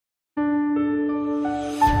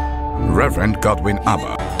Reverend Godwin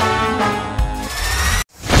Abba.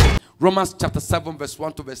 Romans chapter 7 verse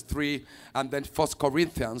 1 to verse 3, and then 1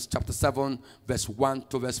 Corinthians chapter 7 verse 1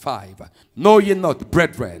 to verse 5. Know ye not,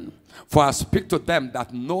 brethren, for I speak to them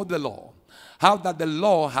that know the law, how that the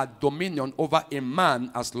law had dominion over a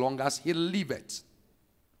man as long as he liveth.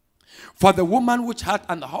 For the woman which hath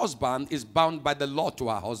an husband is bound by the law to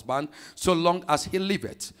her husband, so long as he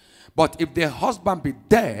liveth. But if the husband be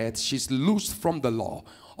dead, she is loosed from the law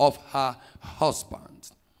of her husband.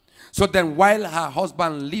 So then, while her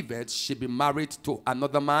husband liveth, she be married to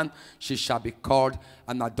another man, she shall be called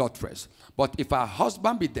an adulteress. But if her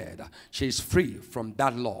husband be dead, she is free from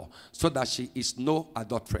that law, so that she is no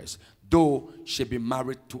adulteress, though she be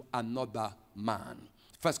married to another man.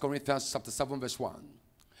 1 Corinthians chapter 7 verse 1.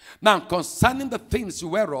 Now concerning the things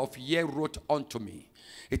whereof ye wrote unto me,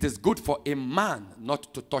 it is good for a man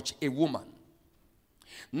not to touch a woman.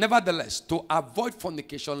 Nevertheless, to avoid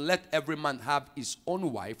fornication, let every man have his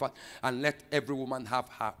own wife, and let every woman have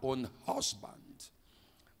her own husband.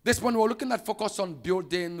 This one we're looking at focus on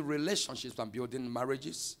building relationships and building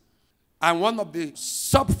marriages. And one of the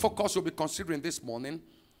sub-focus we'll be considering this morning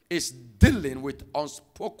is dealing with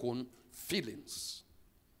unspoken feelings.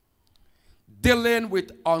 Dealing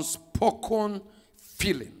with unspoken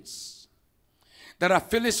feelings. There are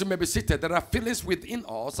feelings, you may be seated, there are feelings within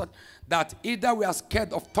us that either we are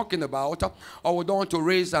scared of talking about, or we don't want to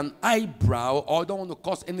raise an eyebrow, or don't want to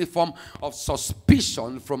cause any form of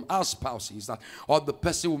suspicion from our spouses, or the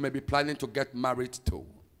person we may be planning to get married to.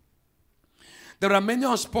 There are many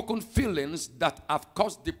unspoken feelings that have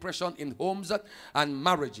caused depression in homes and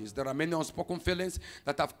marriages. There are many unspoken feelings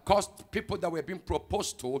that have caused people that were being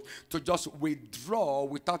proposed to just withdraw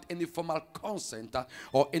without any formal consent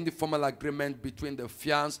or any formal agreement between the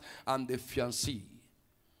fiancé and the fiancée.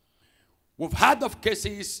 We've heard of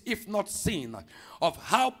cases, if not seen, of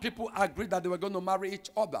how people agreed that they were going to marry each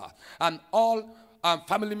other, and all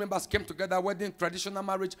family members came together. Wedding, traditional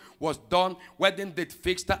marriage was done, wedding date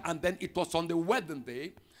fixed, and then it was on the wedding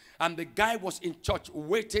day, and the guy was in church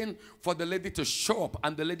waiting for the lady to show up,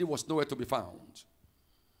 and the lady was nowhere to be found.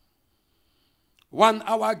 1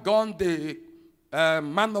 hour gone, the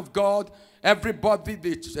man of God, everybody,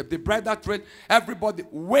 the bridal train, everybody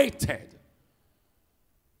waited,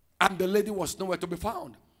 and the lady was nowhere to be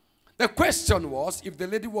found. The question was, if the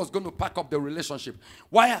lady was going to pack up the relationship,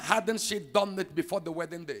 why hadn't she done it before the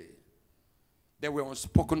wedding day? There were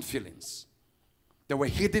unspoken feelings. There were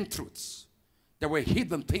hidden truths. There were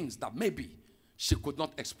hidden things that maybe she could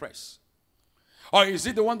not express. Or is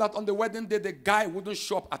it the one that on the wedding day, the guy wouldn't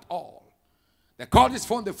show up at all? They called his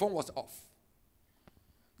phone, the phone was off.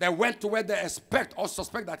 They went to where they expect or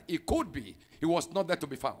suspect that he could be. He was not there to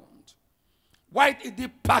be found. Why did he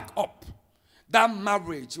pack up that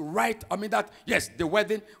marriage the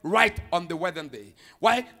wedding right on the wedding day?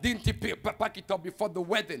 Why didn't he pack it up before the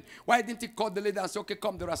wedding? Why didn't he call the lady and say, okay,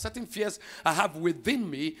 come, there are certain fears I have within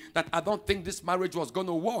me that I don't think this marriage was going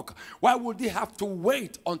to work? Why would he have to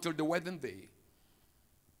wait until the wedding day?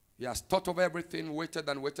 He has thought of everything, waited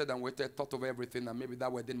and waited and waited, thought of everything, and maybe that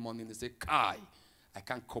wedding morning he said, Kai, I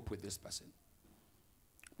can't cope with this person.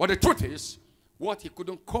 But the truth is, what he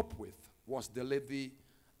couldn't cope with was the lady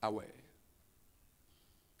away.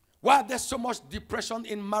 Why there's so much depression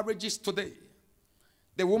in marriages today?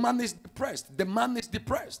 The woman is depressed, the man is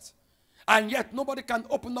depressed, and yet nobody can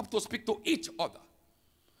open up to speak to each other.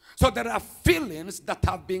 So there are feelings that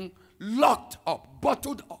have been locked up,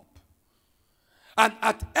 bottled up. And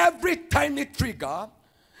at every tiny trigger,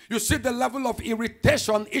 you see the level of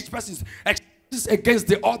irritation each person expresses against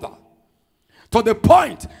the other, to the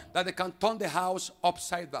point that they can turn the house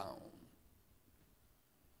upside down.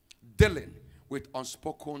 Dealing with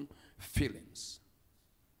unspoken feelings.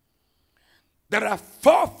 There are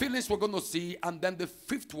 4 feelings we're going to see, and then the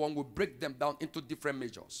 5th one will break them down into different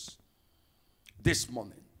measures this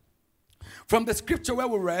morning. From the scripture where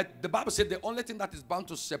we read, the Bible said the only thing that is bound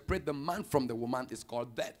to separate the man from the woman is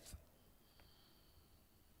called death.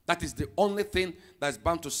 That is the only thing that is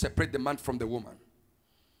bound to separate the man from the woman.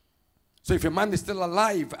 So if a man is still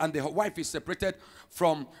alive and the wife is separated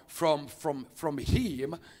from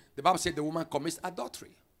him, the Bible said the woman commits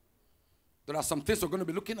adultery. There are some things we're going to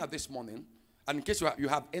be looking at this morning. And in case you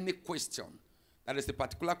have any question, that is the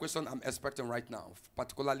particular question I'm expecting right now,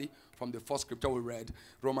 particularly from the first scripture we read,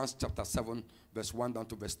 Romans chapter 7, verse 1 down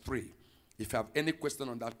to verse 3. If you have any question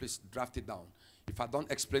on that, please draft it down. If I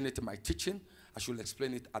don't explain it in my teaching, I should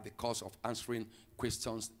explain it at the course of answering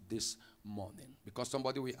questions this morning. Because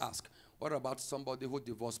somebody will ask, what about somebody who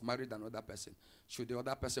divorced, married another person? Should the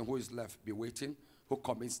other person who is left be waiting, who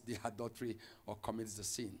commits the adultery or commits the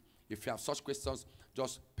sin? If you have such questions,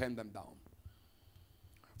 just pen them down.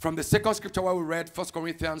 From the second scripture where we read, 1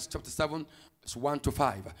 Corinthians chapter 7, verse 1 to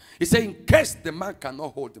 5. He said, in case the man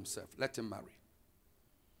cannot hold himself, let him marry.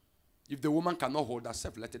 If the woman cannot hold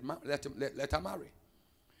herself, let her marry.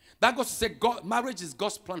 That goes to say marriage is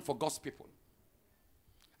God's plan for God's people.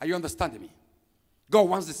 Are you understanding me? God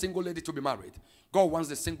wants the single lady to be married. God wants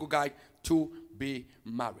the single guy to be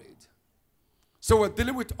married. So we're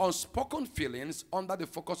dealing with unspoken feelings under the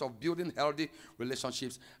focus of building healthy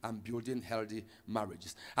relationships and building healthy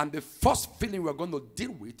marriages. And the first feeling we're going to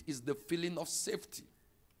deal with is the feeling of safety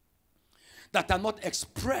that are not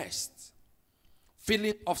expressed.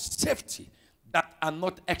 Feeling of safety that are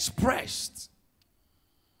not expressed.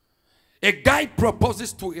 A guy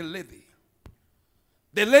proposes to a lady.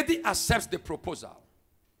 The lady accepts the proposal.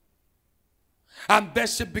 And then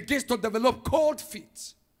she begins to develop cold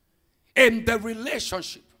feet in the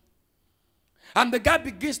relationship. And the guy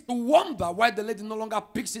begins to wonder why the lady no longer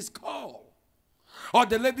picks his call. Or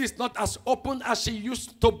the lady is not as open as she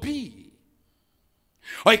used to be.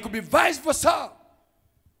 Or it could be vice versa.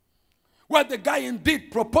 Where the guy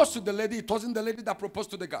indeed proposed to the lady, it wasn't the lady that proposed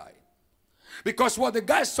to the guy. Because what the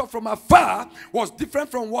guy saw from afar was different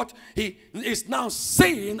from what he is now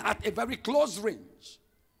seeing at a very close range.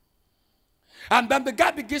 And then the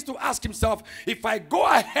guy begins to ask himself, if I go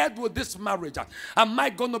ahead with this marriage, am I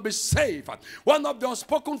going to be safe? One of the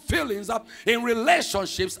unspoken feelings in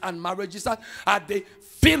relationships and marriages are the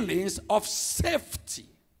feelings of safety.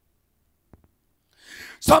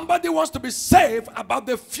 Somebody wants to be safe about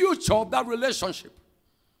the future of that relationship.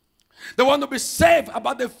 They want to be safe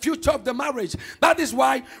about the future of the marriage. That is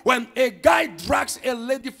why when a guy drags a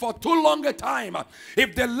lady for too long a time,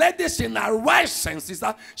 if the lady's in her right senses,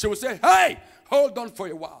 she will say, hey, hold on for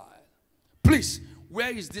a while. Please,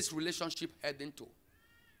 where is this relationship heading to?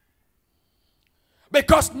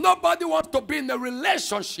 Because nobody wants to be in a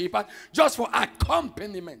relationship just for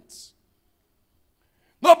accompaniment.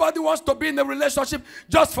 Nobody wants to be in a relationship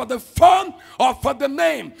just for the fun or for the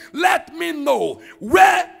name. Let me know,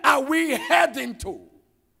 where are we heading to?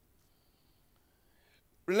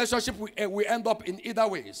 Relationship, we end up in either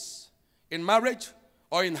ways. In marriage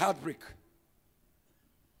or in heartbreak.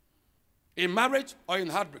 In marriage or in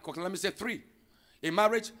heartbreak. Okay, let me say 3. In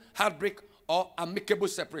marriage, heartbreak, or amicable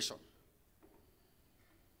separation.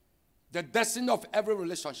 The destiny of every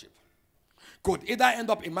relationship could either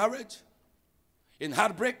end up in marriage, in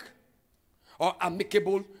heartbreak, or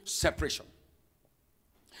amicable separation.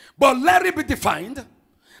 But let it be defined.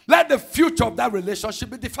 Let the future of that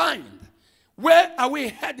relationship be defined. Where are we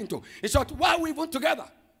heading to? In short, why are we even together?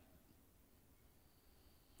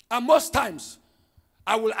 And most times,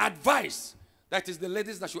 I will advise that it's the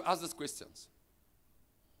ladies that should ask these questions.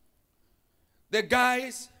 The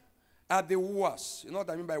guys are the wooers. You know what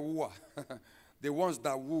I mean by wooer? The ones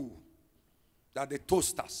that woo. That the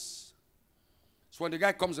toasters. So when the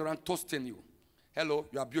guy comes around toasting you, hello,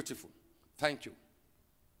 you are beautiful. Thank you.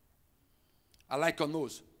 I like your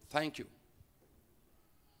nose. Thank you.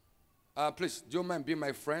 Please, do you mind being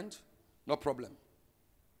my friend? No problem.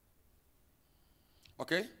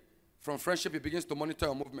 Okay? From friendship, he begins to monitor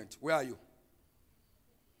your movement. Where are you?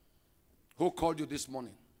 Who called you this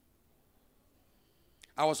morning?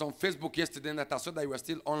 I was on Facebook yesterday night. I saw that you were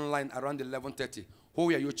still online around 11:30. Who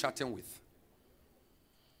were you chatting with?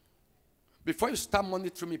 Before you start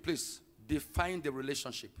monitoring me, please define the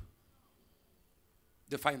relationship.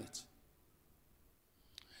 Define it.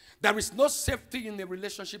 There is no safety in a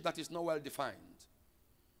relationship that is not well defined.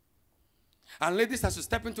 And ladies, as you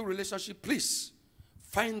step into a relationship, please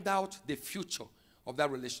find out the future of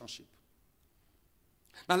that relationship.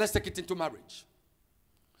 Now let's take it into marriage.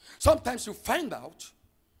 Sometimes you find out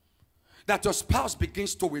that your spouse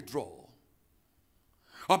begins to withdraw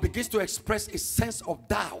or begins to express a sense of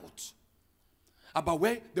doubt about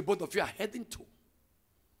where the both of you are heading to.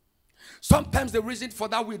 Sometimes the reason for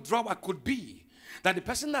that withdrawal could be that the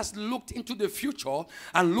person has looked into the future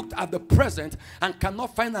and looked at the present and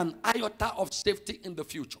cannot find an iota of safety in the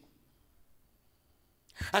future.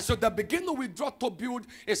 And so they begin to withdraw to build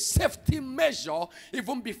a safety measure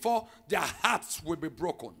even before their hearts will be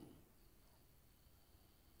broken.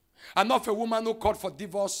 I know of a woman who called for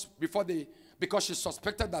divorce because she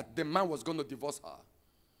suspected that the man was going to divorce her.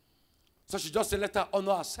 So she just said, let her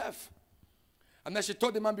honor herself. And then she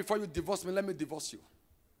told the man, before you divorce me, let me divorce you.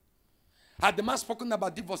 Had the man spoken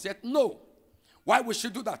about divorce yet? No. Why would she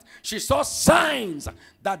do that? She saw signs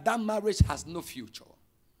that that marriage has no future.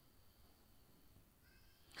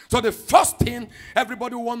 So the first thing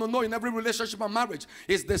everybody want to know in every relationship and marriage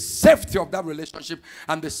is the safety of that relationship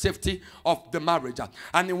and the safety of the marriage.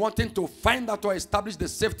 And in wanting to find out or establish the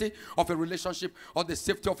safety of a relationship or the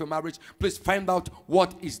safety of a marriage, please find out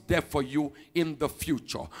what is there for you in the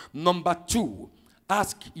future. Number 2,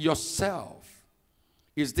 ask yourself,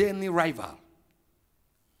 is there any rival?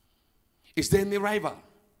 Is there any rival?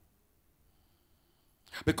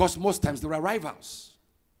 Because most times there are rivals.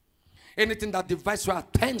 Anything that divides your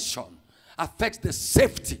attention affects the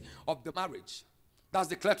safety of the marriage. That's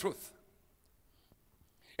the clear truth.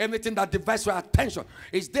 Anything that divides your attention.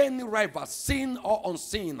 Is there any rival, seen or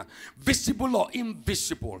unseen, visible or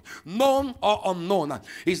invisible, known or unknown?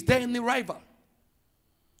 Is there any rival?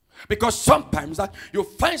 Because sometimes you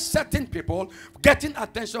find certain people getting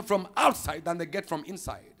attention from outside than they get from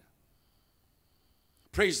inside.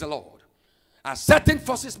 Praise the Lord. And certain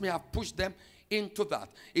forces may have pushed them into that.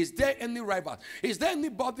 Is there any rival? Is there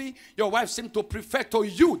anybody your wife seems to prefer to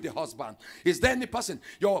you, the husband? Is there any person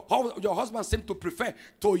your husband seems to prefer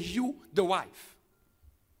to you, the wife?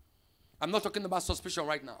 I'm not talking about suspicion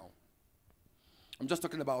right now. I'm just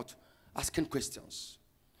talking about asking questions.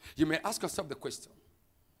 You may ask yourself the question.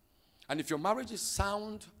 And if your marriage is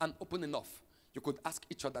sound and open enough, you could ask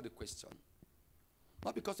each other the question.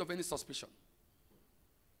 Not because of any suspicion.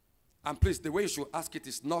 And please, the way you should ask it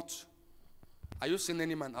is not, are you seeing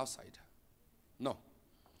any man outside? No.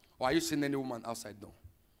 Or are you seeing any woman outside? No.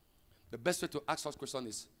 The best way to ask such question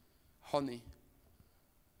is, honey,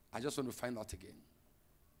 I just want to find out again.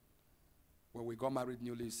 When we got married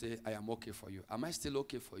newly, you say, I am okay for you. Am I still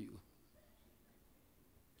okay for you?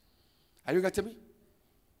 Are you getting me?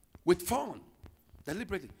 With fun,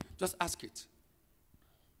 deliberately, just ask it.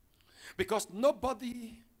 Because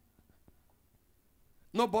nobody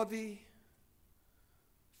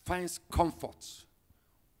finds comfort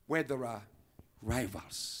where there are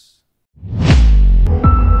rivals.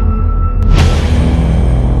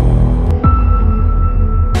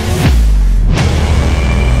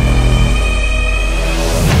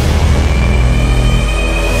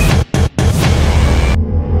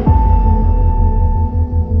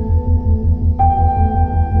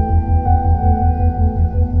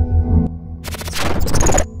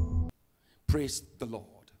 Praise the Lord.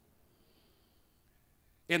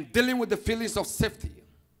 In dealing with the feelings of safety,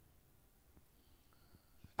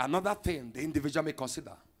 another thing the individual may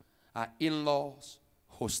consider are in-laws'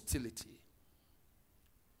 hostility.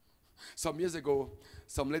 Some years ago,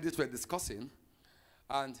 some ladies were discussing,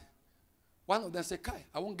 and one of them said, Kai,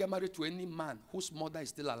 I won't get married to any man whose mother is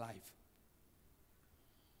still alive.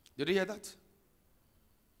 Did you hear that?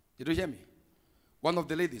 Did you hear me? One of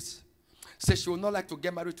the ladies said she would not like to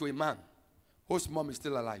get married to a man whose mom is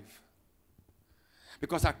still alive.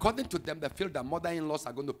 Because according to them, they feel that mother-in-laws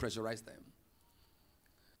are going to pressurize them.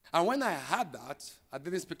 And when I heard that, I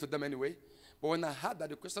didn't speak to them anyway, but when I heard that,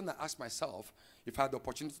 the question I asked myself, if I had the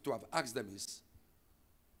opportunity to have asked them is,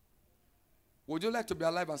 would you like to be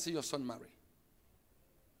alive and see your son marry?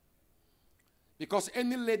 Because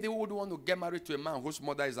any lady who would want to get married to a man whose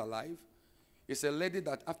mother is alive is a lady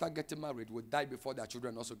that after getting married will die before their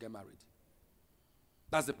children also get married.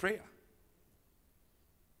 That's the prayer.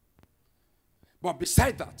 But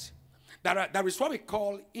beside that, there is what we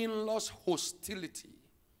call in-laws hostility.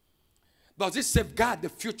 Does it safeguard the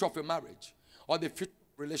future of a marriage or the future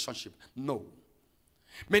relationship? No.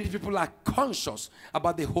 Many people are conscious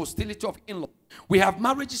about the hostility of in-laws. We have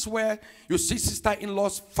marriages where you see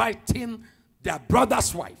sister-in-laws fighting their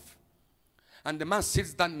brother's wife. And the man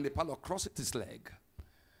sits down in the parlor, crosses his leg,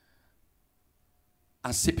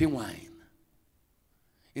 and sipping wine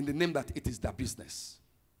in the name that it is their business.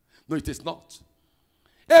 No, it is not.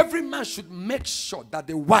 Every man should make sure that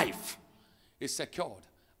the wife is secured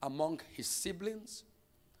among his siblings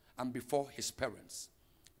and before his parents.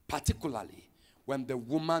 Particularly when the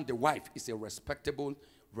woman, the wife, is a respectable,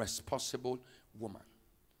 responsible woman.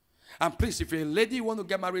 And please, if you're a lady you want to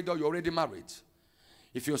get married or you're already married,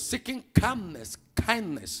 if you're seeking calmness,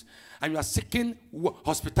 kindness, and you are seeking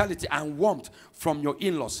hospitality and warmth from your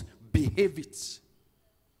in-laws, behave it.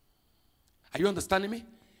 Are you understanding me?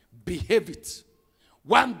 Behave it.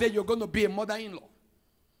 One day you're going to be a mother-in-law.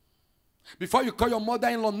 Before you call your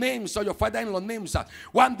mother-in-law names or your father-in-law names,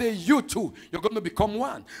 one day you too, you're going to become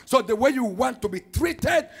one. So the way you want to be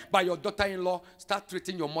treated by your daughter-in-law, start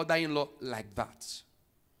treating your mother-in-law like that.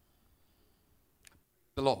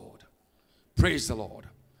 The Lord. Praise the Lord.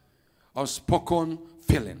 Unspoken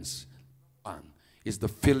feelings. One is the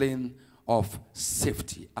feeling of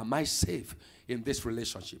safety. Am I safe in this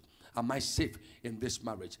relationship? Am I safe in this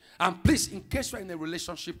marriage? And please, in case you're in a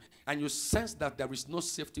relationship and you sense that there is no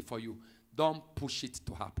safety for you, Don't push it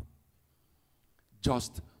to happen.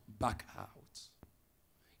 Just back out.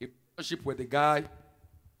 If relationship with the guy,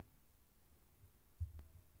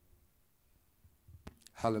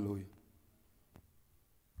 hallelujah.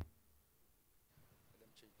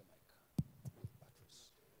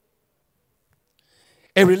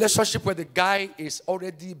 A relationship where the guy is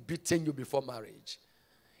already beating you before marriage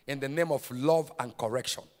in the name of love and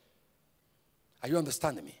correction. Are you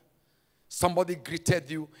understanding me? Somebody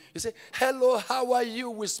greeted you. You say, hello, how are you?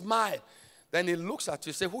 We smile. Then he looks at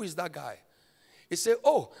you. Say, who is that guy? He say,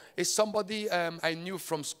 oh, it's somebody I knew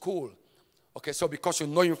from school. Okay, so because you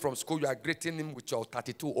know him from school, you are greeting him with your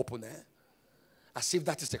 32 open air. As if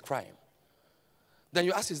that is a crime. Then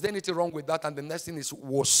you ask, is there anything wrong with that? And the next thing is,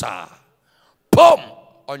 wosa. Boom!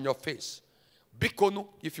 On your face. Bikonu,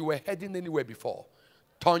 if you were heading anywhere before,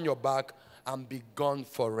 turn your back and be gone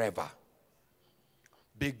forever.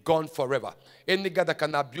 Be gone forever. Any guy that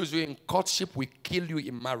can abuse you in courtship will kill you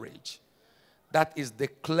in marriage. That is the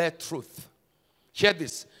clear truth. Hear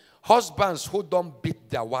this. Husbands who don't beat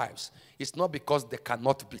their wives, it's not because they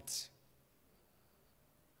cannot beat.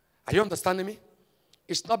 Are you understanding me?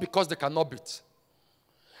 It's not because they cannot beat.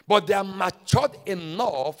 But they are matured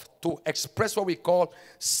enough to express what we call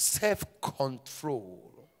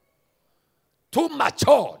self-control. Too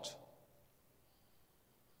matured.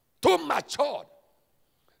 Too matured.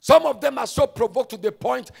 Some of them are so provoked to the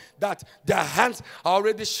point that their hands are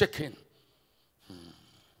already shaking.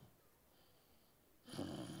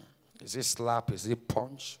 Is it slap? Is it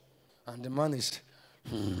punch? And the man is,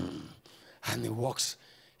 and he walks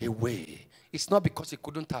away. It's not because he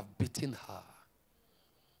couldn't have beaten her.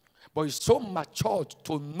 But he's so matured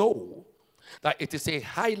to know that it is a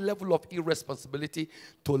high level of irresponsibility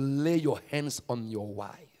to lay your hands on your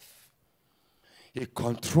wife. He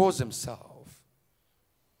controls himself.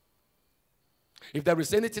 If there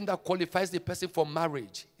is anything that qualifies the person for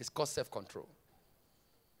marriage, it's called self-control.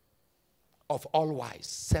 Of all wise,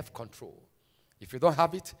 self-control. If you don't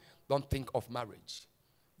have it, don't think of marriage.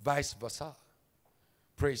 Vice versa.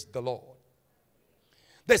 Praise the Lord.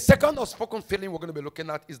 The second unspoken feeling we're going to be looking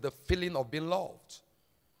at is the feeling of being loved.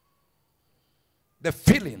 The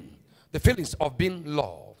feelings of being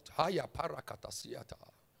loved. Haya parakatasiata.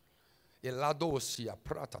 Eladosia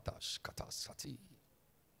pratatash katasati.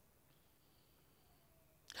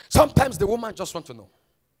 Sometimes the woman just wants to know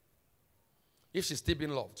if she's still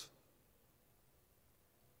being loved.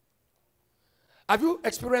 Have you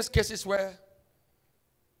experienced cases where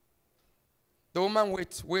the woman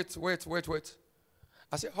wait?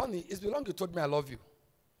 I said, honey, it's been long you told me I love you.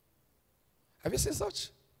 Have you seen such?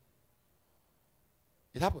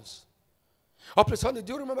 It happens. Oh, please, honey,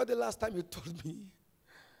 do you remember the last time you told me?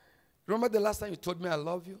 Remember the last time you told me I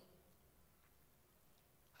love you?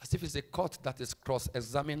 As if it's a court that is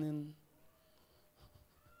cross-examining.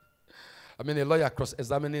 I mean, a lawyer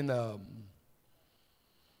cross-examining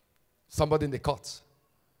somebody in the court.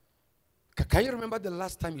 Can you remember the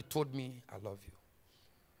last time you told me I love you?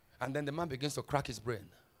 And then the man begins to crack his brain.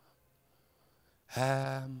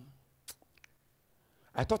 I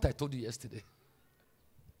thought I told you yesterday.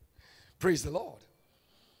 Praise the Lord.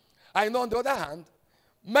 I know on the other hand,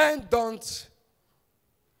 men don't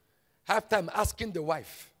have time asking the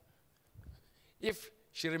wife if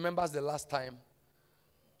she remembers the last time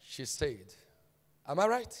she said. Am I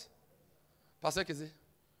right? Pastor Kizi?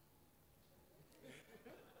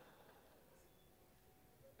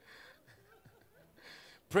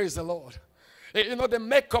 Praise the Lord. You know, the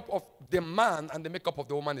makeup of the man and the makeup of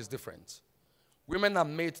the woman is different. Women are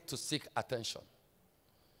made to seek attention.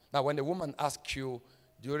 Now, when a woman asks you,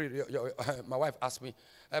 my wife asked me,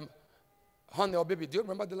 honey or baby, do you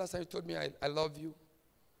remember the last time you told me I love you?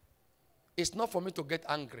 It's not for me to get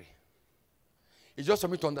angry. It's just for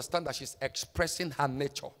me to understand that she's expressing her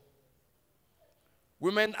nature.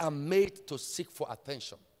 Women are made to seek for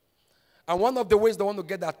attention. And one of the ways they want to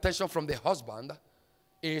get the attention from the husband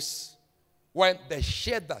is when they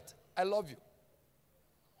share that, I love you.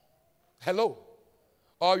 Hello.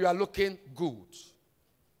 Or you are looking good.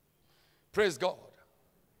 Praise God.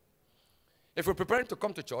 If we're preparing to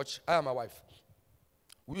come to church, I and my wife,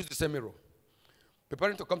 we use the same mirror.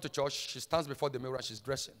 Preparing to come to church, she stands before the mirror and she's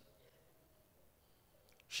dressing.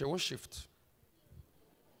 She won't shift.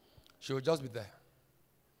 She will just be there.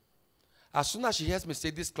 As soon as she hears me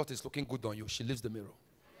say, this cloth is looking good on you, she leaves the mirror.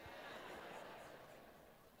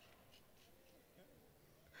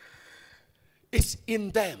 It's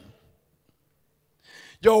in them.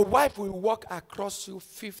 Your wife will walk across you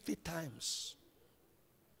 50 times.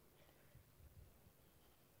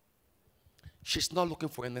 She's not looking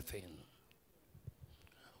for anything.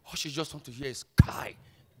 All she just wants to hear is, Kai,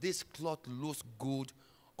 this cloth looks good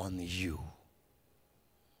on you.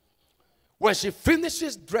 When she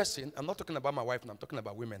finishes dressing, I'm not talking about my wife now, I'm talking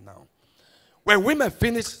about women now. When women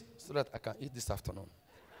finish, so that I can eat this afternoon.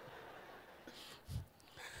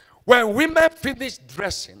 When women finish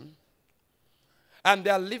dressing and they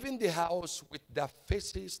are leaving the house with their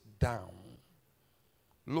faces down,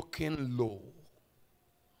 looking low,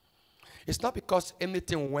 it's not because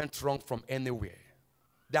anything went wrong from anywhere.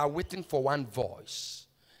 They are waiting for one voice,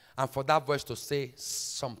 and for that voice to say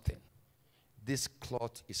something. This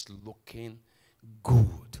cloth is looking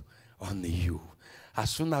good on you.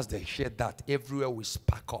 As soon as they hear that, everywhere will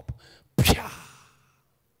spark up. Pia!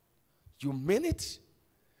 You mean it?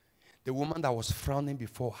 The woman that was frowning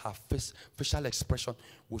before, her facial expression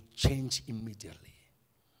will change immediately.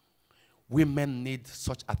 Women need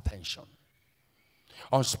such attention.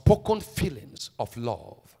 Unspoken feelings of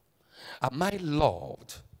love. Am I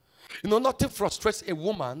loved? You know, nothing frustrates a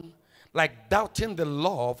woman like doubting the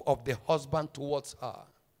love of the husband towards her.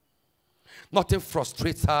 Nothing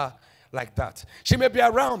frustrates her like that. She may be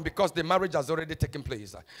around because the marriage has already taken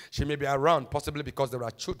place. She may be around possibly because there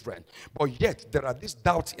are children. But yet there are these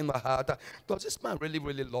doubts in her heart. Does this man really,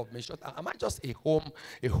 really love me? Am I just a home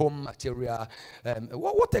material?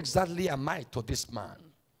 What exactly am I to this man?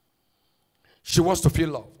 She wants to feel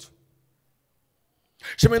loved.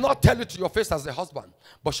 She may not tell it to your face as a husband,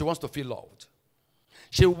 but she wants to feel loved.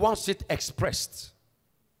 She wants it expressed.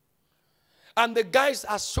 And the guys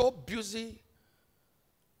are so busy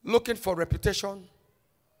looking for reputation,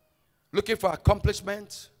 looking for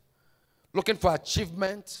accomplishment, looking for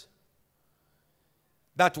achievement,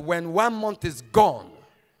 that when 1 month is gone,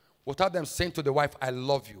 without them saying to the wife, I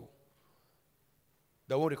love you,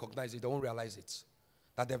 they won't recognize it, they won't realize it.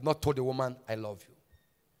 That they've not told the woman, I love you.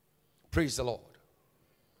 Praise the Lord.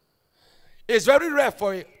 It's very rare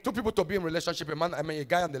for two people to be in a relationship, a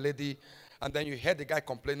guy and a lady, and then you hear the guy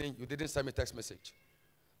complaining, you didn't send me a text message.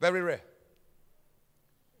 Very rare.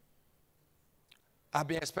 I've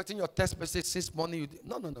been expecting your text message since morning.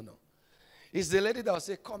 No. It's the lady that will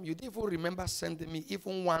say, come, you didn't even remember sending me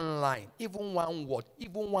even one line, even one word,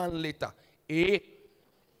 even one letter. You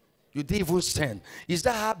didn't even send. Is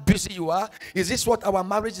that how busy you are? Is this what our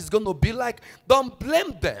marriage is going to be like? Don't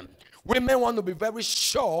blame them. Women want to be very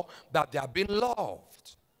sure that they are being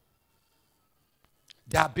loved.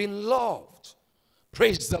 They are being loved.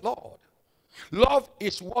 Praise the Lord. Love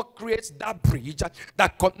is what creates that bridge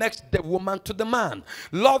that connects the woman to the man.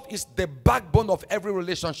 Love is the backbone of every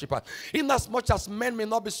relationship. In as much as men may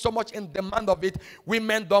not be so much in demand of it,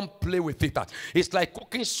 women don't play with it. It's like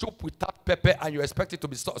cooking soup without pepper and you expect it to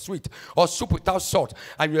be sweet, or soup without salt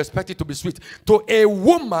and you expect it to be sweet. To a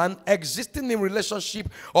woman existing in relationship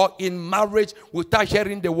or in marriage without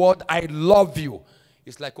hearing the word I love you,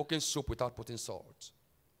 it's like cooking soup without putting salt.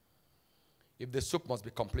 If the soup must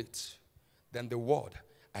be complete, then the word,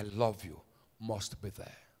 I love you, must be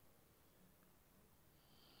there.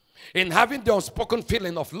 In having the unspoken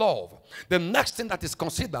feeling of love, the next thing that is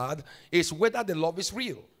considered is whether the love is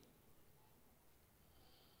real.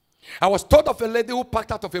 I was told of a lady who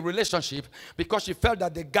packed out of a relationship because she felt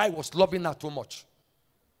that the guy was loving her too much.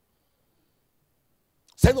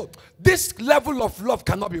 Say, no, this level of love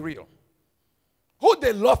cannot be real. Who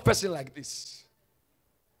they love person like this?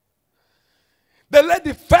 The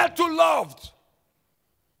lady felt too loved.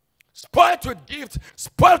 Spoiled with gifts,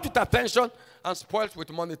 spoiled with attention, and spoiled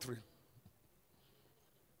with monetary.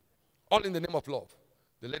 All in the name of love.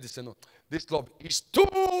 The lady said, no, this love is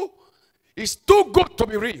too good to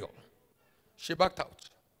be real. She backed out.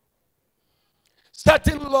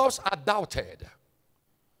 Certain loves are doubted.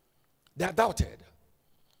 They are doubted.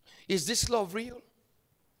 Is this love real?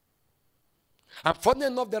 And funny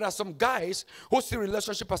enough, there are some guys who see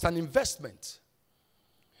relationship as an investment.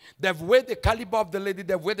 They've weighed the caliber of the lady,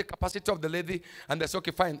 they've weighed the capacity of the lady, and they say,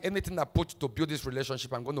 okay, fine, anything I put to build this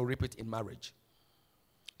relationship, I'm going to reap it in marriage.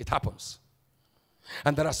 It happens.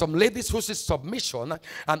 And there are some ladies who see submission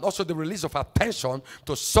and also the release of attention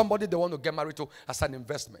to somebody they want to get married to as an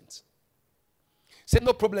investment. Say,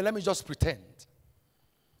 no problem, let me just pretend.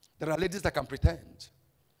 There are ladies that can pretend.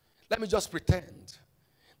 Let me just pretend.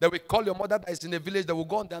 They will call your mother that is in the village. They will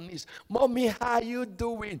go on their knees. Mommy, how are you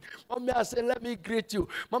doing? Mommy, I say, let me greet you.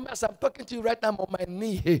 Mommy, as I'm talking to you right now, I'm on my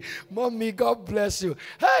knee. Hey, Mommy, God bless you.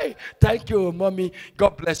 Hey, thank you, Mommy.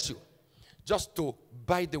 God bless you. Just to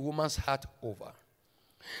buy the woman's heart over.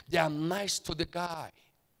 They are nice to the guy.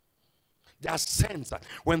 They are sense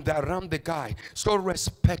when they're around the guy. So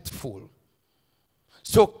respectful.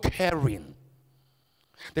 So caring.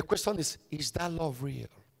 The question is that love real?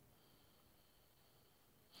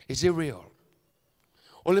 Is it real?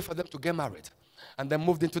 Only for them to get married and then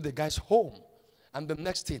moved into the guy's home. And the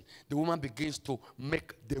next thing, the woman begins to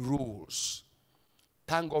make the rules.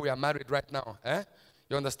 Thank God we are married right now. Eh?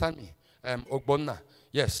 You understand me? Ogbonna.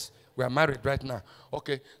 Yes, we are married right now.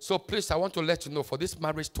 Okay, so please, I want to let you know, for this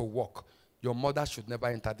marriage to work, your mother should never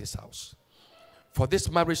enter this house. For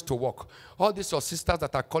this marriage to work, all these your sisters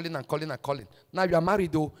that are calling and calling and calling. Now you are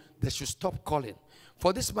married though, they should stop calling.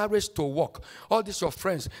 For this marriage to work, all these your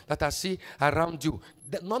friends that I see around you,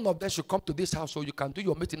 none of them should come to this house so you can do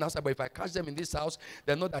your meeting outside. But if I catch them in this house,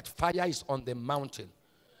 they know that fire is on the mountain.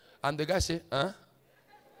 And the guy say, huh?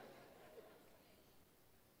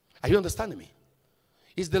 Are you understanding me?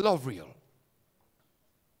 Is the love real?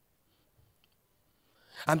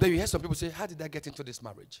 And then you hear some people say, how did I get into this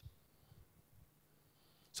marriage?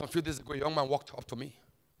 Some few days ago, a young man walked up to me.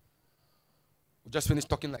 We just finished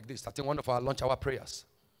talking like this, starting one of our lunch hour prayers.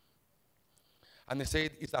 And he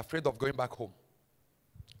said he's afraid of going back home.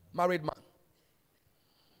 Married man.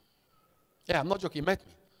 Yeah, I'm not joking. He met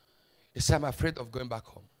me. He said, I'm afraid of going back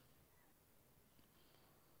home.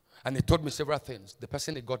 And he told me several things. The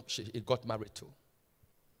person he got married to.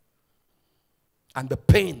 And the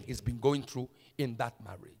pain he's been going through in that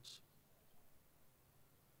marriage.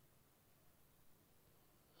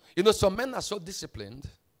 You know, some men are so disciplined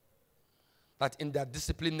that in their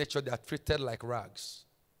disciplined nature, they are treated like rags.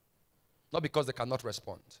 Not because they cannot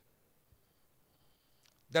respond.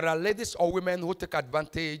 There are ladies or women who take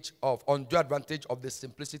advantage of, undue advantage of the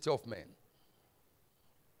simplicity of men.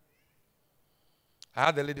 I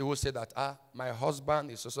had a lady who said that, my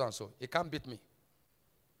husband is so and so. He can't beat me.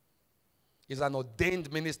 He's an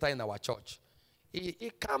ordained minister in our church.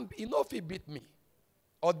 He can't, you know if he beat me.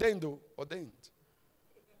 Ordained though, ordained.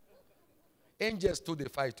 Angels too, they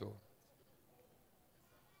fight. Oh.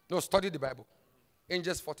 No, study the Bible.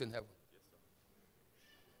 Angels fought in heaven.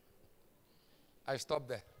 I stopped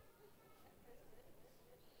there.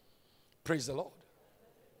 Praise the Lord.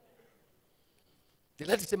 The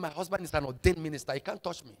lady said, my husband is an ordained minister. He can't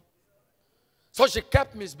touch me. So she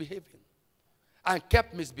kept misbehaving. And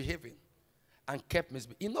kept misbehaving. And kept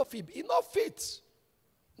misbehaving. Enough it.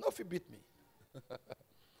 Enough he beat me.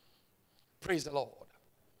 Praise the Lord.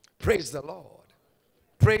 Praise the Lord.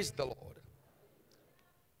 Praise the Lord.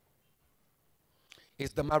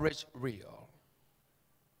 Is the marriage real?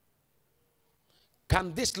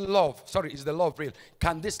 Can this love, is the love real?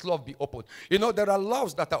 Can this love be open? You know, there are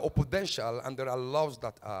loves that are opudential and there are loves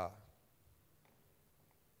that are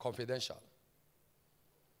confidential.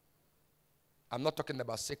 I'm not talking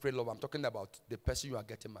about sacred love. I'm talking about the person you are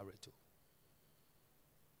getting married to.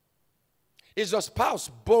 Is your spouse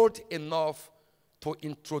bold enough to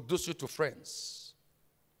introduce you to friends?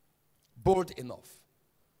 Bold enough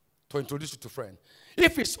to introduce you to friends.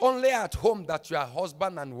 If it's only at home that you are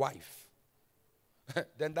husband and wife,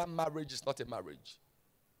 then that marriage is not a marriage.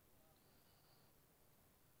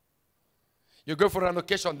 You go for an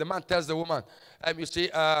occasion, the man tells the woman, you see,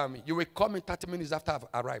 you will come in 30 minutes after I've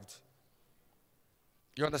arrived.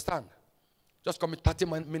 You understand? Just come in 30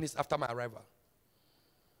 minutes after my arrival.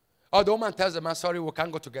 Or the woman tells the man, sorry, we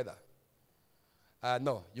can't go together.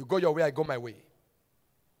 No, you go your way, I go my way.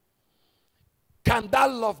 Can that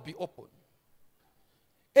love be open?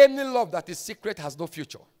 Any love that is secret has no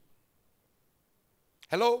future.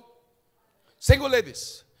 Hello? Single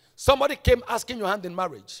ladies, somebody came asking your hand in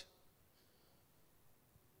marriage.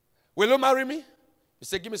 Will you marry me? You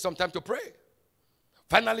say, give me some time to pray.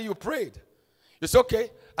 Finally, you prayed. You say, okay,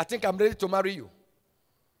 I think I'm ready to marry you.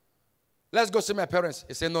 Let's go see my parents.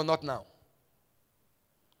 He said, no, not now.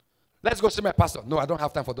 Let's go see my pastor. No, I don't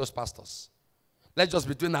have time for those pastors. Let's just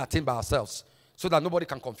be doing our thing by ourselves so that nobody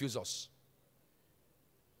can confuse us.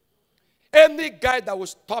 Any guy that will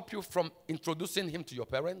stop you from introducing him to your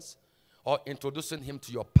parents or introducing him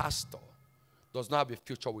to your pastor does not have a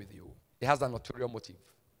future with you. He has an ulterior motive.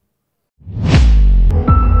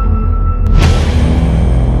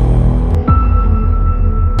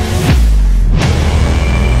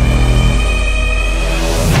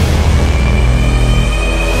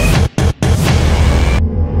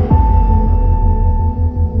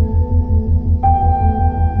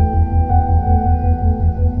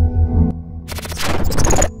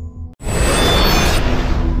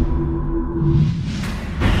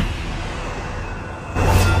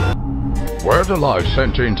 Word Alive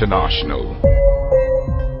Center International,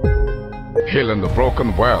 healing the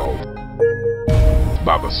broken world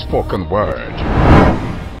by the spoken word.